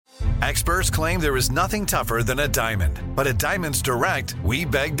Experts claim there is nothing tougher than a diamond. But at Diamonds Direct, we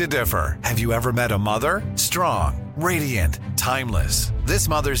beg to differ. Have you ever met a mother? Strong, radiant, timeless. This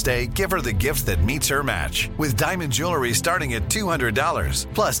Mother's Day, give her the gift that meets her match. With diamond jewelry starting at $200.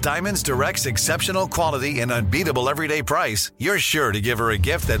 Plus Diamonds Direct's exceptional quality and unbeatable everyday price, you're sure to give her a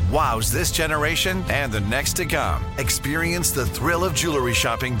gift that wows this generation and the next to come. Experience the thrill of jewelry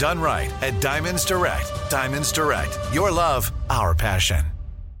shopping done right at Diamonds Direct. Diamonds Direct. Your love, our passion.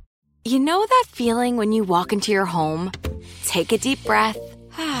 You know that feeling when you walk into your home, take a deep breath,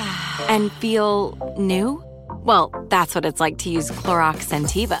 and feel new? Well, that's what it's like to use Clorox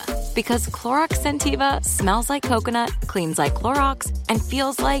Scentiva. Because Clorox Scentiva smells like coconut, cleans like Clorox, and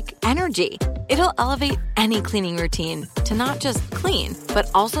feels like energy. It'll elevate any cleaning routine to not just clean, but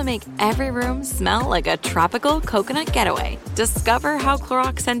also make every room smell like a tropical coconut getaway. Discover how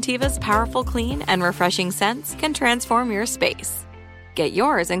Clorox Scentiva's powerful clean and refreshing scents can transform your space. Get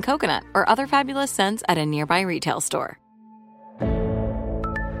yours in coconut or other fabulous scents at a nearby retail store.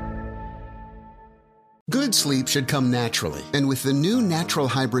 Good sleep should come naturally, and with the new Natural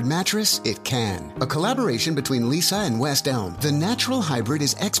Hybrid mattress, it can. A collaboration between Lisa and West Elm, the Natural Hybrid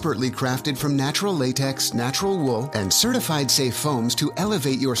is expertly crafted from natural latex, natural wool, and certified safe foams to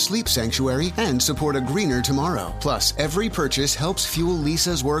elevate your sleep sanctuary and support a greener tomorrow. Plus, every purchase helps fuel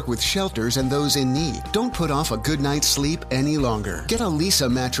Lisa's work with shelters and those in need. Don't put off a good night's sleep any longer. Get a Lisa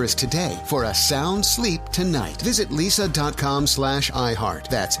mattress today for a sound sleep tonight. Visit lisa.com/iHeart.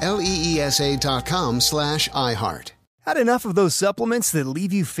 That's LEESA.com/iHeart. Had enough of those supplements that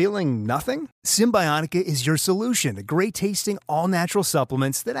leave you feeling nothing? Symbiotica is your solution to great-tasting, all-natural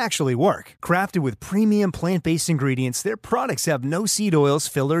supplements that actually work. Crafted with premium plant-based ingredients, their products have no seed oils,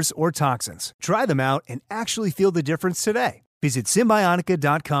 fillers, or toxins. Try them out and actually feel the difference today. Visit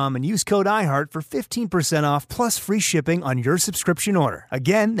Symbiotica.com and use code IHEART for 15% off plus free shipping on your subscription order.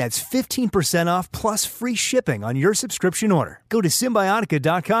 Again, that's 15% off plus free shipping on your subscription order. Go to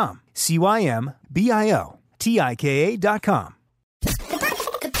Symbiotica.com, CYMBIOTIKA.com.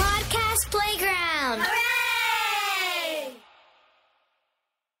 The Podcast Playground. Hooray!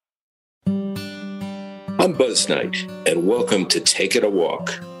 I'm Buzz Knight, and welcome to Taking a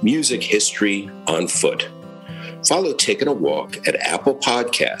Walk, Music History on Foot. Follow Taking a Walk at Apple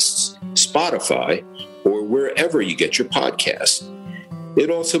Podcasts, Spotify, or wherever you get your podcasts.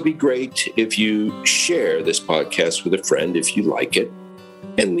 It'd also be great if you share this podcast with a friend if you like it,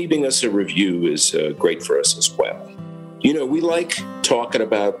 and leaving us a review is great for us as well. You know, we like talking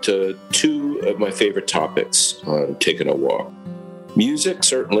about two of my favorite topics on Taking a Walk. Music,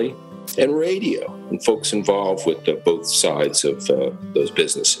 certainly, and radio, and folks involved with both sides of those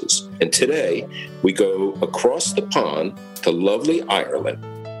businesses. And today, we go across the pond to lovely Ireland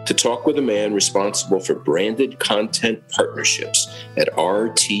to talk with a man responsible for branded content partnerships at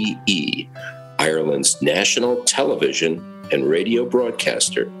RTE, Ireland's national television and radio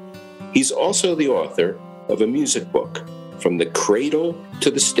broadcaster. He's also the author of a music book, From the Cradle to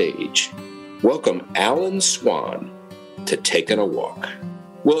the Stage. Welcome, Alan Swan, to Taking a Walk.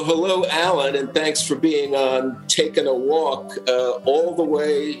 Well, hello, Alan, and thanks for being on Taking a Walk all the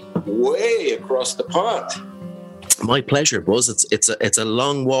way across the pond. My pleasure, Buzz. It's a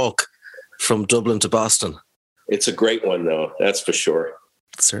long walk from Dublin to Boston. It's a great one, though. That's for sure.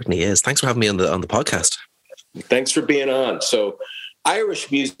 It certainly is. Thanks for having me on the podcast. Thanks for being on. So,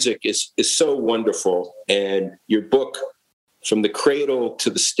 Irish music is so wonderful, and your book, From the Cradle to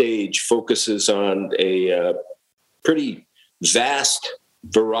the Stage, focuses on a pretty vast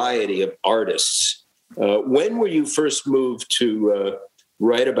variety of artists. When were you first moved to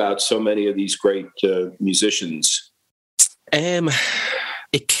write about so many of these great musicians?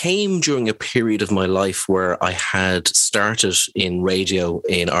 It came during a period of my life where I had started in radio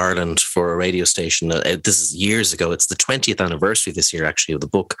in Ireland for a radio station. This is years ago. It's the 20th anniversary this year, actually, of the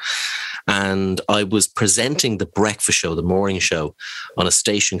book. And I was presenting the breakfast show, the morning show, on a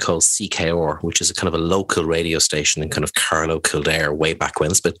station called CKR, which is a kind of a local radio station in kind of Carlow, Kildare, way back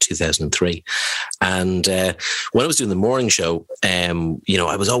when. It's about 2003. And when I was doing the morning show,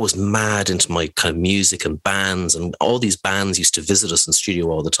 I was always mad into my kind of music and bands, and all these bands used to visit us in studio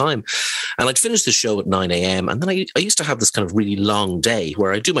all the time. And I'd finish the show at 9 a.m. And then I used to have this kind of really long day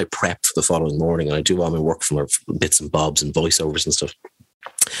where I do my prep for the following morning, and I do all my work from bits and bobs and voiceovers and stuff.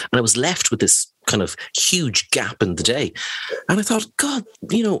 And I was left with this kind of huge gap in the day. And I thought, God,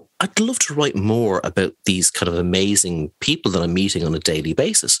 I'd love to write more about these kind of amazing people that I'm meeting on a daily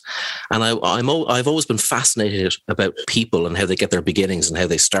basis. And I've always been fascinated about people and how they get their beginnings and how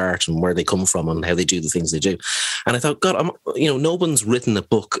they start and where they come from and how they do the things they do. And I thought, God, no one's written a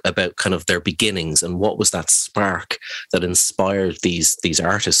book about kind of their beginnings and what was that spark that inspired these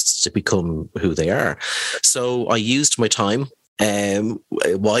artists to become who they are. So I used my time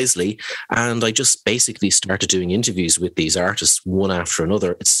wisely, and I just basically started doing interviews with these artists one after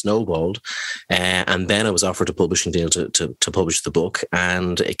another. It snowballed, and then I was offered a publishing deal to publish the book,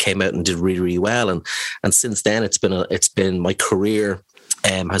 and it came out and did really, really well. And since then, it's been my career.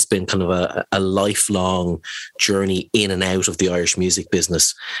 Has been kind of a lifelong journey in and out of the Irish music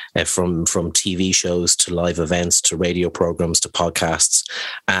business, from TV shows to live events to radio programs to podcasts.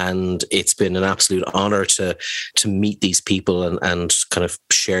 And it's been an absolute honor to meet these people and kind of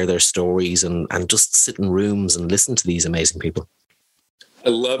share their stories and just sit in rooms and listen to these amazing people. I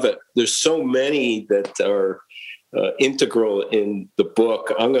love it. There's so many that are integral in the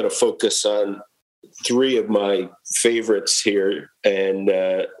book. I'm going to focus on three of my favorites here, and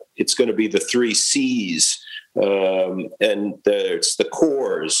it's going to be the 3 C's, and it's the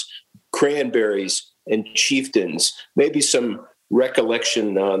Corrs, Cranberries, and Chieftains. Maybe some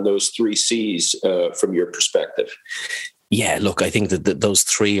recollection on those 3 C's from your perspective. Yeah, look, I think that those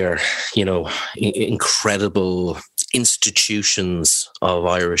three are, incredible institutions of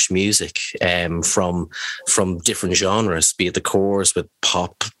Irish music, from different genres, be it the Corrs with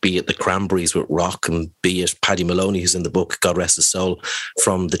pop, be it the Cranberries with rock, and be it Paddy Maloney, who's in the book, God rest his soul,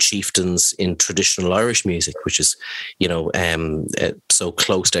 from the Chieftains in traditional Irish music, which is, so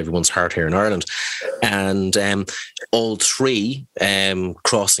close to everyone's heart here in Ireland. And all three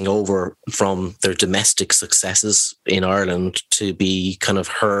crossing over from their domestic successes in Ireland to be kind of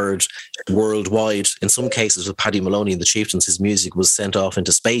heard worldwide. In some cases with Paddy Maloney and the Chieftains, his music was sent off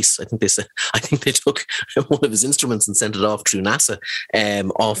into space. I think they took one of his instruments and sent it off through NASA,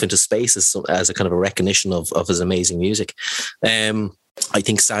 off into space as a kind of a recognition of his amazing music. I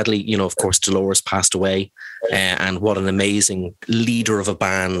think sadly, of course, Dolores passed away, and what an amazing leader of a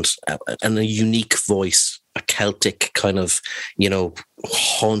band and a unique voice, a Celtic kind of,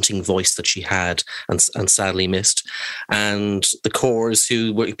 haunting voice that she had and sadly missed. And the Corrs,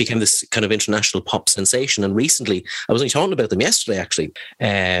 who became this kind of international pop sensation. And recently, I was only talking about them yesterday, actually,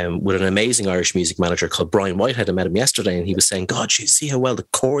 with an amazing Irish music manager called Brian Whitehead. I met him yesterday, and he was saying, God, you see how well the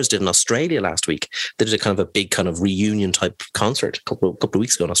Corrs did in Australia last week. They did a kind of a big kind of reunion type concert a couple of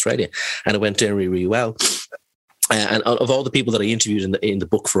weeks ago in Australia, and it went down really, really well. And of all the people that I interviewed in the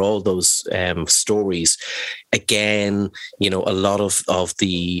book for all those stories, again, a lot of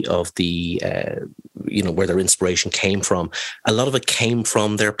the where their inspiration came from, a lot of it came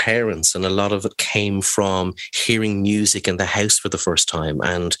from their parents, and a lot of it came from hearing music in the house for the first time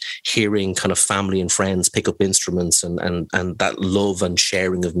and hearing kind of family and friends pick up instruments, and that love and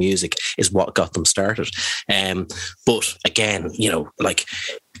sharing of music is what got them started. But again,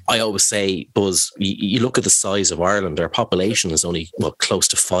 I always say, Buzz, you look at the size of Ireland, our population is only close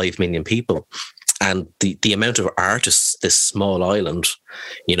to 5 million people. And the amount of artists this small island,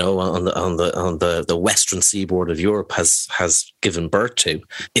 on the western seaboard of Europe has given birth to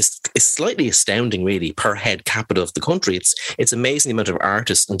is slightly astounding, really, per head capita of the country. It's amazing the amount of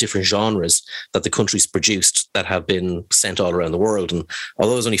artists and different genres that the country's produced that have been sent all around the world. And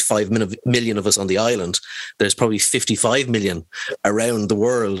although there's only 5 million of us on the island, there's probably 55 million around the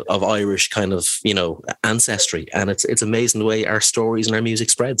world of Irish kind of ancestry. And it's amazing the way our stories and our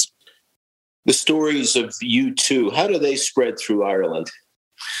music spreads. The stories of U2, how do they spread through Ireland?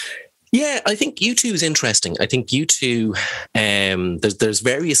 Yeah, I think U2 is interesting. I think U2, there's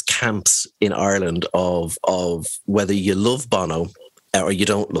various camps in Ireland of whether you love Bono or you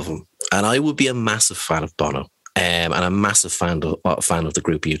don't love him. And I would be a massive fan of Bono. And a massive fan of the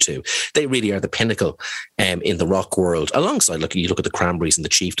group U2. They really are the pinnacle in the rock world. Alongside, you look at the Cranberries and the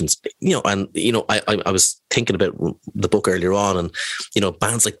Chieftains, I was thinking about the book earlier on, and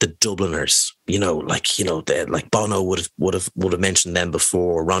bands like the Dubliners, like Bono would have mentioned them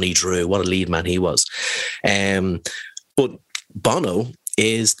before. Ronnie Drew, what a lead man he was. But Bono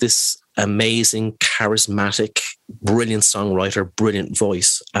is this amazing, charismatic, brilliant songwriter, brilliant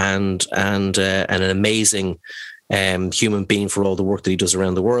voice, and an amazing human being for all the work that he does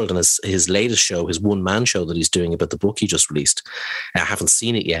around the world. And his latest show, his one-man show that he's doing about the book he just released, I haven't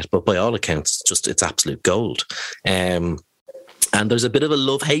seen it yet, but by all accounts, it's absolute gold. And there's a bit of a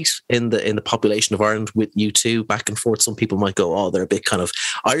love-hate in the population of Ireland with U2, back and forth. Some people might go, oh, they're a bit kind of...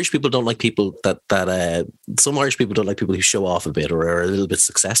 Irish people don't like people some Irish people don't like people who show off a bit or are a little bit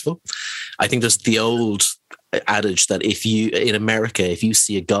successful. I think there's the old adage that in America, if you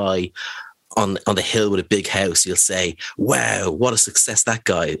see a guy on the hill with a big house, you'll say, wow, what a success that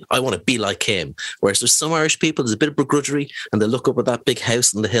guy. I want to be like him. Whereas there's some Irish people, there's a bit of begrudgery, and they look up at that big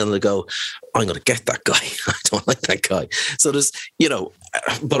house on the hill and they go, I'm going to get that guy. I don't like that guy. So there's,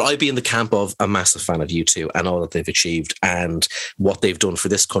 but I'd be in the camp of a massive fan of U2 and all that they've achieved and what they've done for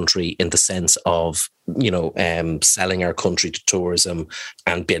this country in the sense of, selling our country to tourism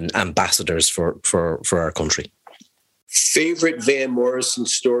and being ambassadors for our country. Favorite Van Morrison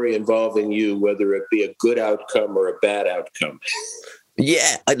story involving you, whether it be a good outcome or a bad outcome?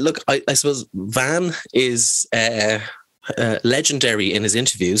 Yeah, I suppose Van is legendary in his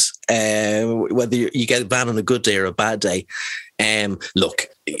interviews, whether you get Van on a good day or a bad day. Look,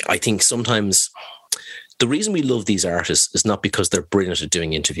 I think sometimes the reason we love these artists is not because they're brilliant at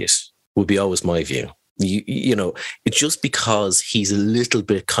doing interviews, would be always my view. It's just because he's a little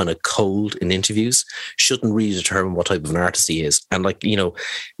bit kind of cold in interviews shouldn't really determine what type of an artist he is. And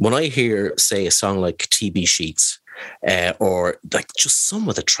when I hear, say, a song like TB Sheets, or like just some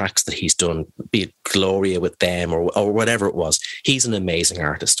of the tracks that he's done, be it Gloria with them or whatever it was, he's an amazing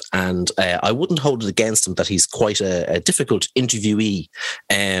artist. And I wouldn't hold it against him that he's quite a difficult interviewee.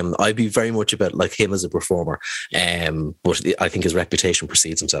 I'd be very much about like him as a performer. But I think his reputation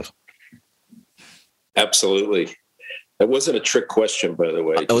precedes himself. Absolutely. That wasn't a trick question, by the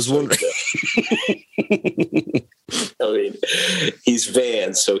way. I was wondering. I mean, he's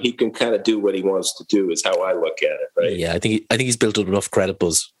Van, so he can kind of do what he wants to do, is how I look at it, right? Yeah, I think he's built up enough credit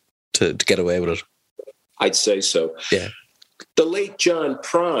buzz to get away with it. I'd say so. Yeah. The late John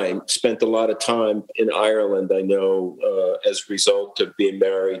Prine spent a lot of time in Ireland, I know, as a result of being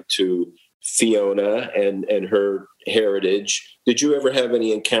married to Fiona and her heritage. Did you ever have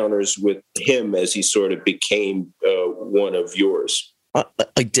any encounters with him as he sort of became one of yours?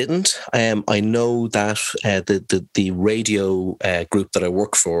 I didn't. I know that the radio group that I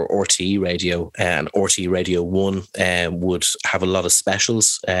work for, RTE Radio and RTE Radio 1, would have a lot of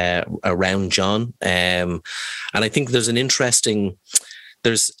specials around John. And I think there's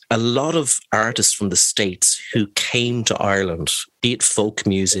a lot of artists from the States who came to Ireland, be it folk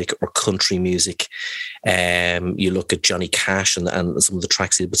music or country music. You look at Johnny Cash and some of the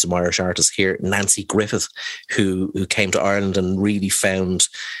tracks he did with some Irish artists here. Nancy Griffith, who came to Ireland and really found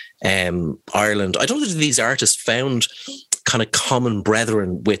Ireland. I don't think these artists found kind of common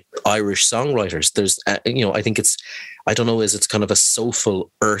brethren with Irish songwriters. There's, I think it's kind of a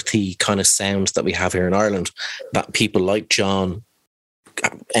soulful, earthy kind of sound that we have here in Ireland that people like John,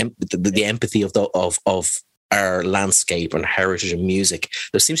 the empathy of our landscape and heritage and music.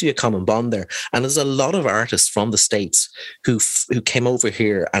 There seems to be a common bond there, and there's a lot of artists from the States who came over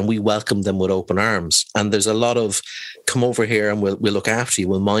here, and we welcomed them with open arms. And there's a lot of come over here and we'll look after you,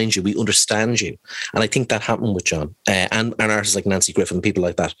 we'll mind you, we understand you. And I think that happened with John and artists like Nancy Griffith and people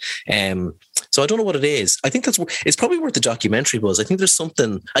like that. So I don't know what it is. I think it's probably worth the documentary, Buzz. I think there's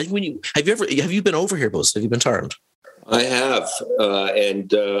something. I think have you been over here, Buzz? Have you been to Ireland? I have,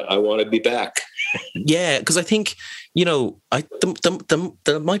 and I want to be back. Yeah, because I think,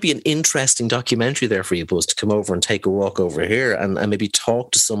 there might be an interesting documentary there for you, Buzz, to come over and take a walk over here and maybe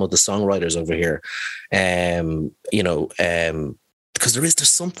talk to some of the songwriters over here. Because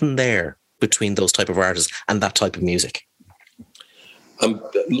there's something there between those type of artists and that type of music. I'm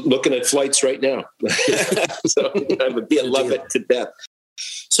looking at flights right now. So I would love it to death.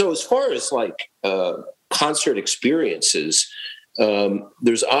 So as far as concert experiences,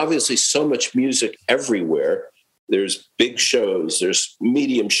 there's obviously so much music everywhere. There's big shows, there's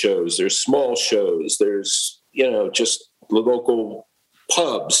medium shows, there's small shows, there's just local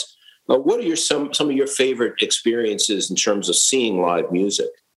pubs. What are some of your favorite experiences in terms of seeing live music?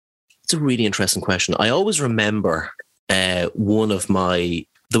 It's a really interesting question. I always remember there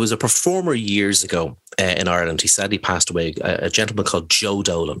was a performer years ago in Ireland. He sadly passed away, a gentleman called Joe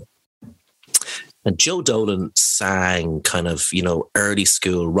Dolan. And Joe Dolan sang kind of, early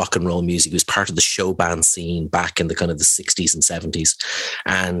school rock and roll music. He was part of the show band scene back in the kind of the 60s and 70s.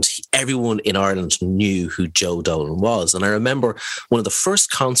 And everyone in Ireland knew who Joe Dolan was. And I remember one of the first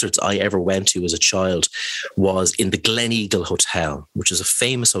concerts I ever went to as a child was in the Glen Eagle Hotel, which is a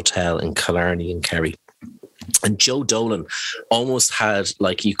famous hotel in Killarney in Kerry. And Joe Dolan almost had,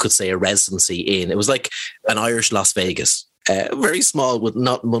 you could say, a residency it was like an Irish Las Vegas. very small with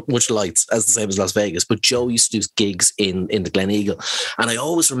not much lights, as the same as Las Vegas. But Joe used to do gigs in the Glen Eagle, and I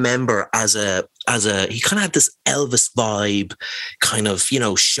always remember as a he kind of had this Elvis vibe, kind of, you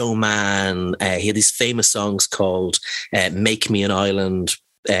know, showman. He had these famous songs called "Make Me an Island,"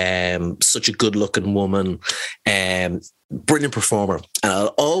 "Such a Good Looking Woman." Brilliant performer, and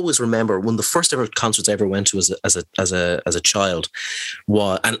I'll always remember one of the first ever concerts I ever went to as a child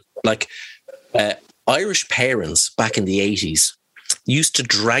was, and like. Irish parents back in the 80s used to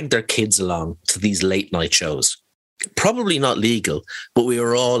drag their kids along to these late night shows. Probably not legal, but we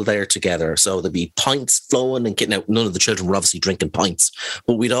were all there together. So there'd be pints flowing and getting out. None of the children were obviously drinking pints,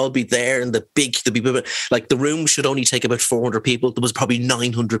 but we'd all be there in the like the room should only take about 400 people. There was probably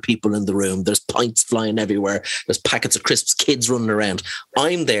 900 people in the room. There's pints flying everywhere. There's packets of crisps, kids running around.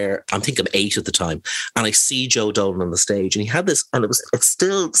 I'm there. I think I'm 8 at the time. And I see Joe Dolan on the stage, and he had this, and it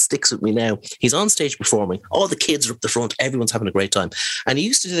still sticks with me now. He's on stage performing. All the kids are up the front. Everyone's having a great time. And he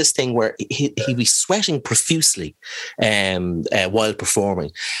used to do this thing where he'd be sweating profusely while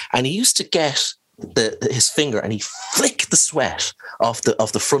performing, and he used to get his finger and he flick the sweat off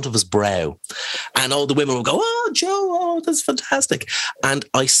the front of his brow, and all the women would go, "Oh, Joe, oh, that's fantastic." And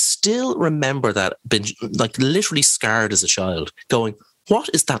I still remember that, being like literally scarred as a child, going, "What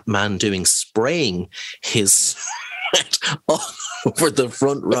is that man doing, spraying his sweat all over the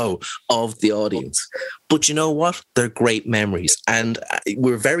front row of the audience?" But you know what? They're great memories. And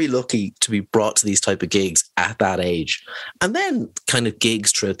we're very lucky to be brought to these type of gigs at that age. And then kind of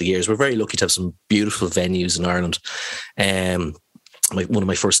gigs throughout the years. We're very lucky to have some beautiful venues in Ireland. One of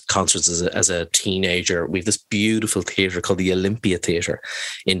my first concerts as a teenager, we have this beautiful theatre called the Olympia Theatre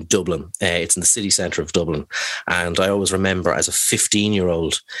in Dublin. It's in the city centre of Dublin. And I always remember as a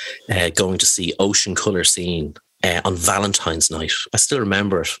 15-year-old going to see Ocean Colour Scene on Valentine's night. I still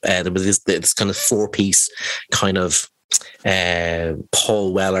remember it. There was this kind of 4-piece kind of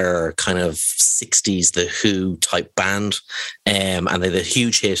Paul Weller kind of 60s The Who type band. And they had a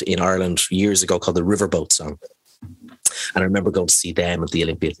huge hit in Ireland years ago called the Riverboat Song. And I remember going to see them at the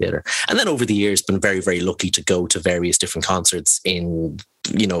Olympia Theatre. And then over the years, been very, very lucky to go to various different concerts in,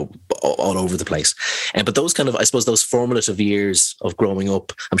 you know, all over the place. But those kind of, I suppose, those formative years of growing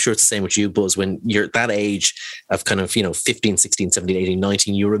up, I'm sure it's the same with you, Buzz, when you're at that age of kind of, you know, 15, 16, 17, 18,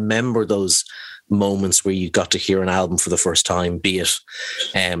 19, you remember those moments where you got to hear an album for the first time, be it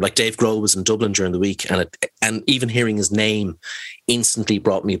like Dave Grohl was in Dublin during the week, and even hearing his name instantly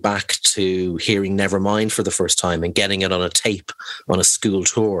brought me back to hearing Nevermind for the first time and getting it on a tape on a school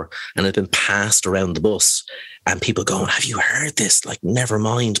tour, and it had been passed around the bus and people going, "Have you heard this? Like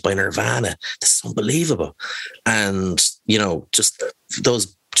Nevermind by Nirvana. This is unbelievable." And, you know, just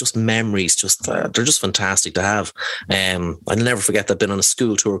those memories, they're just fantastic to have. I'll never forget that I've been on a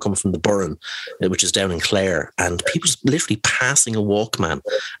school tour coming from the Burren, which is down in Clare, and people just literally passing a Walkman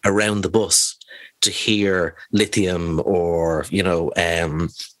around the bus to hear Lithium or, you know,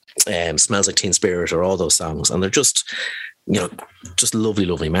 Smells Like Teen Spirit or all those songs. And they're just, you know, just lovely,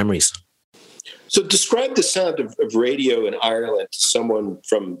 lovely memories. So describe the sound of radio in Ireland to someone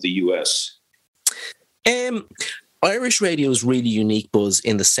from the US. Irish radio is really unique, Buzz,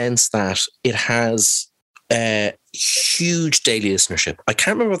 in the sense that it has huge daily listenership. I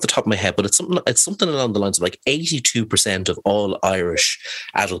can't remember off the top of my head, but it's something along the lines of like 82% of all Irish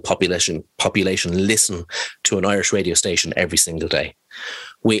adult population listen to an Irish radio station every single day.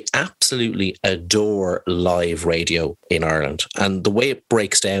 We absolutely adore live radio in Ireland. And the way it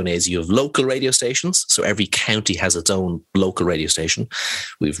breaks down is you have local radio stations. So every county has its own local radio station.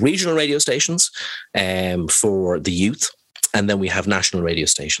 We have regional radio stations for the youth. And then we have national radio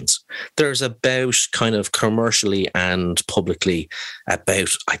stations. There's about kind of commercially and publicly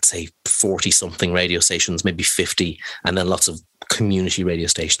about, I'd say, 40-something radio stations, maybe 50, and then lots of community radio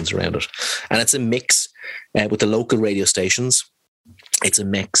stations around it. And it's a mix with the local radio stations. It's a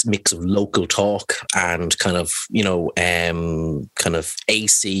mix of local talk and kind of, you know, kind of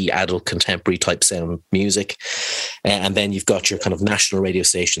AC adult contemporary type sound music. And then you've got your kind of national radio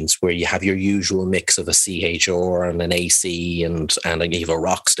stations where you have your usual mix of a CHR and an AC and you have a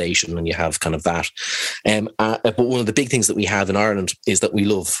rock station and you have kind of that. But one of the big things that we have in Ireland is that we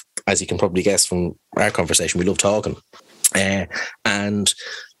love, as you can probably guess from our conversation, we love talking. And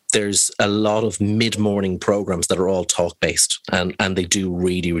there's a lot of mid-morning programs that are all talk-based, and they do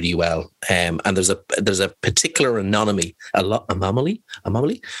really, really well. And there's a particular anomaly. I can't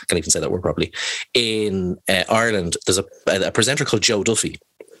even say that word properly. In Ireland, there's a presenter called Joe Duffy,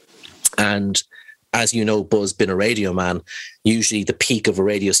 and as you know, Buzz, been a radio man, usually the peak of a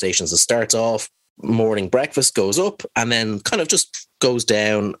radio station is it starts off, morning breakfast goes up, and then kind of just goes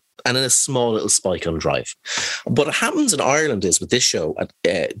down, and then a small little spike on Drive. But what happens in Ireland is with this show,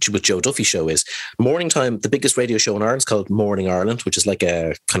 with Joe Duffy show, is morning time. The biggest radio show in Ireland is called Morning Ireland, which is like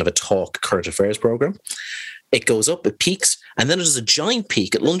a kind of a talk current affairs program. It goes up, it peaks, and then there's a giant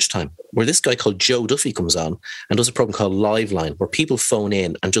peak at lunchtime where this guy called Joe Duffy comes on and does a program called Live Line, where people phone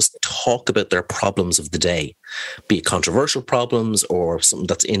in and just talk about their problems of the day, be it controversial problems or something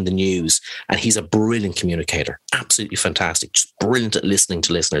that's in the news. And he's a brilliant communicator, absolutely fantastic, just brilliant at listening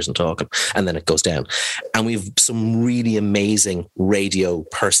to listeners and talking. And then it goes down. And we've some really amazing radio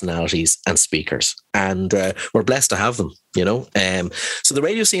personalities and speakers. And we're blessed to have them, you know. So the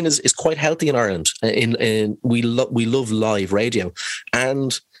radio scene is quite healthy in Ireland. We love live radio.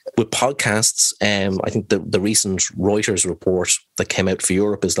 And with podcasts, I think the recent Reuters report that came out for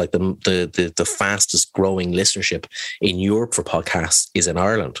Europe is like the fastest growing listenership in Europe for podcasts is in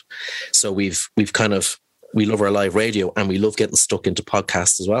Ireland. So we love our live radio, and we love getting stuck into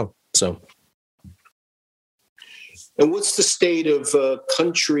podcasts as well. So. And what's the state of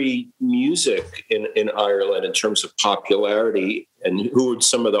country music in Ireland in terms of popularity, and who are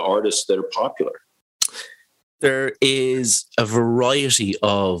some of the artists that are popular? There is a variety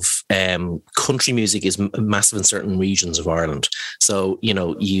of country music is massive in certain regions of Ireland. So, you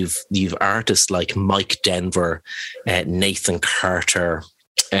know, you've artists like Mike Denver, Nathan Carter,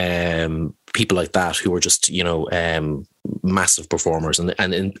 people like that who are just, you know, massive performers and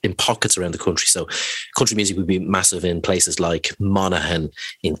in pockets around the country. So country music would be massive in places like Monaghan,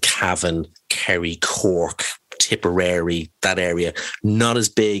 in Cavan, Kerry, Cork, Tipperary, that area. Not as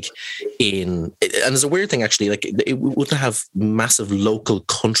big and there's a weird thing actually, like it wouldn't have massive local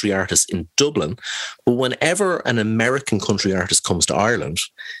country artists in Dublin, but whenever an American country artist comes to Ireland,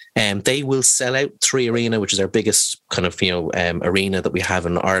 they will sell out Three Arena, which is our biggest kind of, you know, arena that we have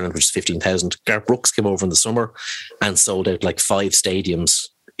in Ireland, which is 15,000. Garth Brooks came over in the summer and sold out like 5 stadiums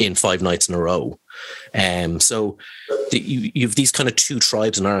in 5 nights in a row. So you have these kind of two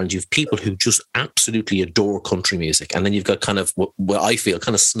tribes in Ireland. You have people who just absolutely adore country music, and then you've got kind of what I feel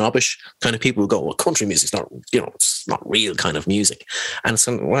kind of snobbish kind of people who go, well, country music's not, you know, it's not real kind of music. And it's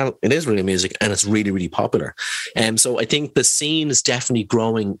kind of, well, it is real music, and it's really, really popular. So I think the scene is definitely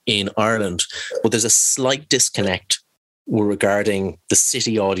growing in Ireland, but there's a slight disconnect regarding the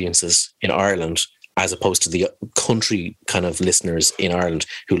city audiences in Ireland as opposed to the country kind of listeners in Ireland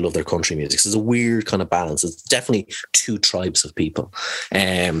who love their country music. So it's a weird kind of balance. It's definitely two tribes of people.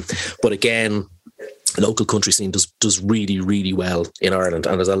 But again, local country scene does really, really well in Ireland,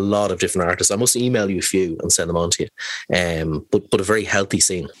 and there's a lot of different artists. I must email you a few and send them on to you. But a very healthy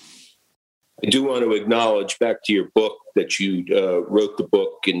scene. I do want to acknowledge, back to your book, that you wrote the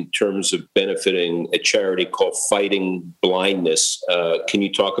book in terms of benefiting a charity called Fighting Blindness. Can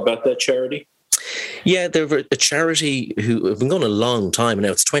you talk about that charity? Yeah, they're a charity who have been going a long time.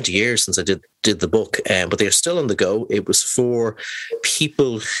 Now it's 20 years since I did the book, but they're still on the go. It was for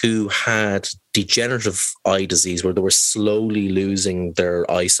people who had degenerative eye disease where they were slowly losing their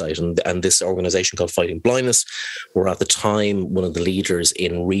eyesight. And this organization called Fighting Blindness were at the time one of the leaders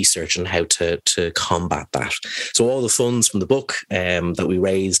in research on how to combat that. So all the funds from the book that we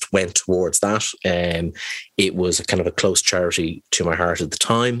raised went towards that. It was a kind of a close charity to my heart at the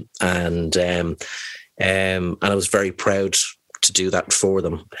time. And I was very proud to do that for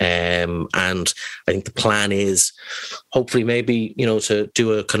them. And I think the plan is hopefully maybe, you know, to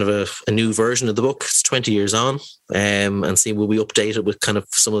do a kind of a new version of the book. It's 20 years on, and see, will we update it with kind of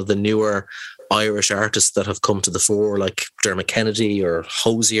some of the newer Irish artists that have come to the fore, like Dermot Kennedy or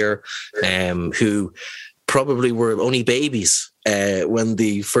Hosier, who probably were only babies when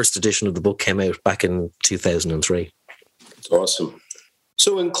the first edition of the book came out back in 2003. That's awesome.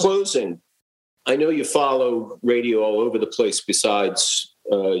 So in closing, I know you follow radio all over the place besides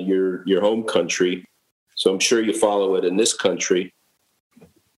your home country, so I'm sure you follow it in this country.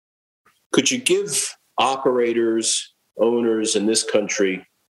 Could you give operators, owners in this country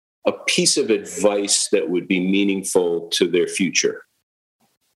a piece of advice that would be meaningful to their future?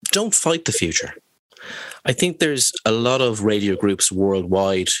 Don't fight the future. I think there's a lot of radio groups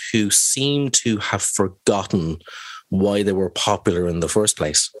worldwide who seem to have forgotten why they were popular in the first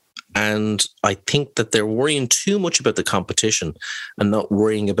place. And I think that they're worrying too much about the competition and not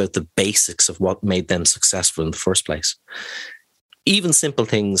worrying about the basics of what made them successful in the first place. Even simple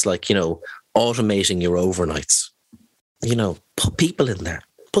things like, you know, automating your overnights. You know, put people in there.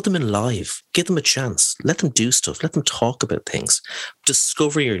 Put them in live. Give them a chance. Let them do stuff. Let them talk about things.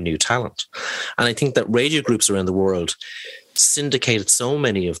 Discover your new talent. And I think that radio groups around the world syndicated so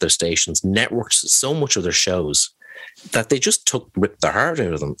many of their stations, networked so much of their shows, that they just ripped their heart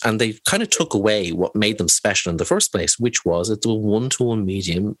out of them, and they kind of took away what made them special in the first place, which was it's a one-to-one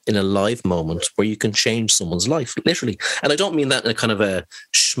medium in a live moment where you can change someone's life, literally. And I don't mean that in a kind of a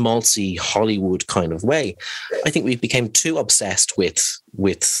schmaltzy Hollywood kind of way. I think we became too obsessed with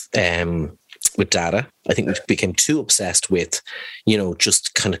data. I think we became too obsessed with,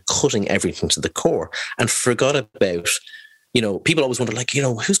 just kind of cutting everything to the core and forgot about, people always wonder,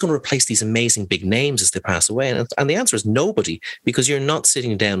 who's going to replace these amazing big names as they pass away? And the answer is nobody, because you're not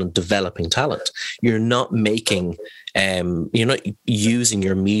sitting down and developing talent. You're not making, you're not using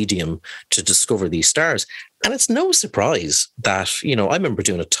your medium to discover these stars. And it's no surprise that, I remember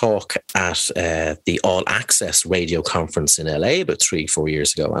doing a talk at the All Access radio conference in LA about 3-4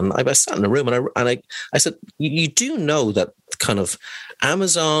 years ago. And I sat in a room and I said, you do know that kind of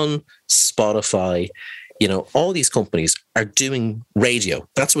Amazon, Spotify, all these companies are doing radio.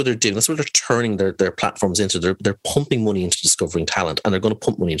 That's what they're doing. That's what they're turning their platforms into. They're pumping money into discovering talent, and they're going to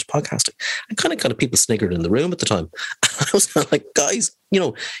pump money into podcasting. And kind of people sniggered in the room at the time. I was kind of like, guys,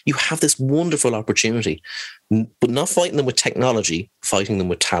 you have this wonderful opportunity, but not fighting them with technology, fighting them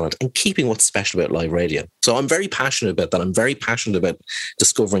with talent and keeping what's special about live radio. So I'm very passionate about that. I'm very passionate about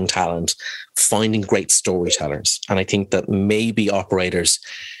discovering talent, finding great storytellers. And I think that maybe operators,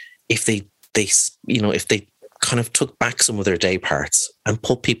 if they kind of took back some of their day parts and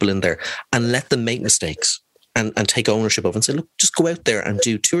put people in there and let them make mistakes and take ownership of it and say, look, just go out there and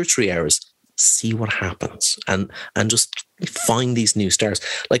do 2 or 3 hours, see what happens, and just find these new stars.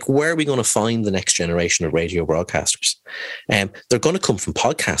 Like, where are we going to find the next generation of radio broadcasters? They're going to come from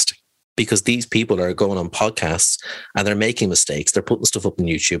podcasting, because these people are going on podcasts and they're making mistakes. They're putting stuff up on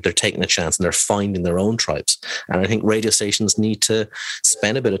YouTube. They're taking a chance and they're finding their own tribes. And I think radio stations need to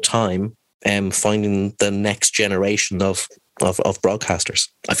spend a bit of time finding the next generation of broadcasters.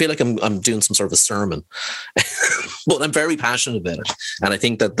 I feel like I'm doing some sort of a sermon, but I'm very passionate about it. And I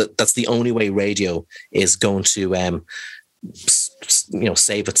think that's the only way radio is going to,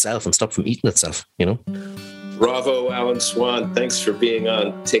 save itself and stop from eating itself, Bravo, Alan Swan. Thanks for being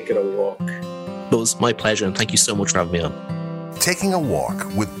on Taking a Walk. It was my pleasure, and thank you so much for having me on. Taking a Walk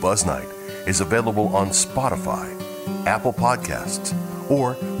with Buzz Knight is available on Spotify, Apple Podcasts,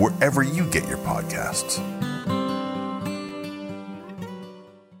 or wherever you get your podcasts.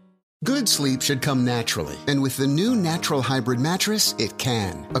 Good sleep should come naturally, and with the new Natural Hybrid mattress, it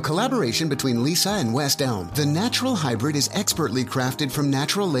can. A collaboration between Lisa and West Elm, the Natural Hybrid is expertly crafted from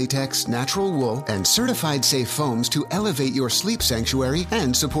natural latex, natural wool, and certified safe foams to elevate your sleep sanctuary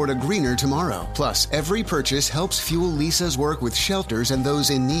and support a greener tomorrow. Plus, every purchase helps fuel Lisa's work with shelters and those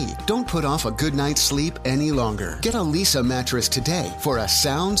in need. Don't put off a good night's sleep any longer. Get a Lisa mattress today for a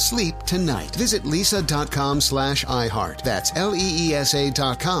sound sleep tonight. Visit lisa.com/iHeart. That's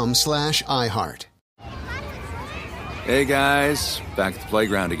LEESA.com/iHeart. Hey guys, back at the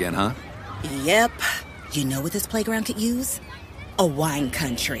playground again, huh? Yep. You know what this playground could use? A wine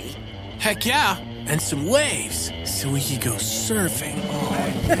country. Heck yeah, and some waves so we could go surfing. Oh,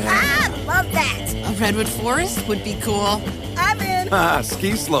 yeah. Love that. A redwood forest would be cool. I'm in.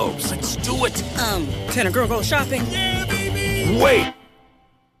 Ski slopes. Let's do it. Can a girl go shopping? Yeah, baby. Wait.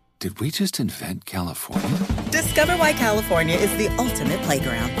 Did we just invent California? Discover why California is the ultimate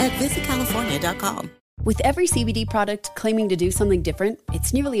playground at visitcalifornia.com. With every CBD product claiming to do something different,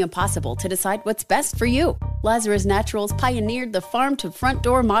 it's nearly impossible to decide what's best for you. Lazarus Naturals pioneered the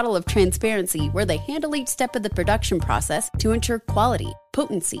farm-to-front-door model of transparency, where they handle each step of the production process to ensure quality,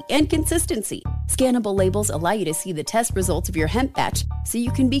 potency, and consistency. Scannable labels allow you to see the test results of your hemp batch, so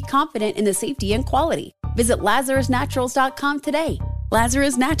you can be confident in the safety and quality. Visit LazarusNaturals.com today.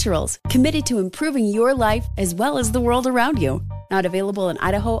 Lazarus Naturals, committed to improving your life as well as the world around you. Not available in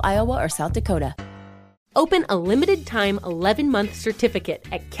Idaho, Iowa, or South Dakota. Open a limited-time 11-month certificate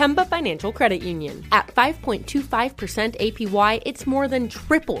at Kemba Financial Credit Union. At 5.25% APY, it's more than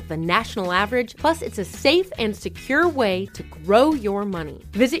triple the national average, plus it's a safe and secure way to grow your money.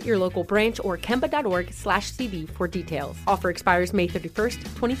 Visit your local branch or kemba.org/cb for details. Offer expires May 31st,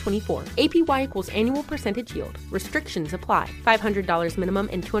 2024. APY equals annual percentage yield. Restrictions apply. $500 minimum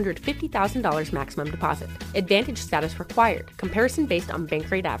and $250,000 maximum deposit. Advantage status required. Comparison based on bank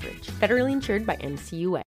rate average. Federally insured by NCUA.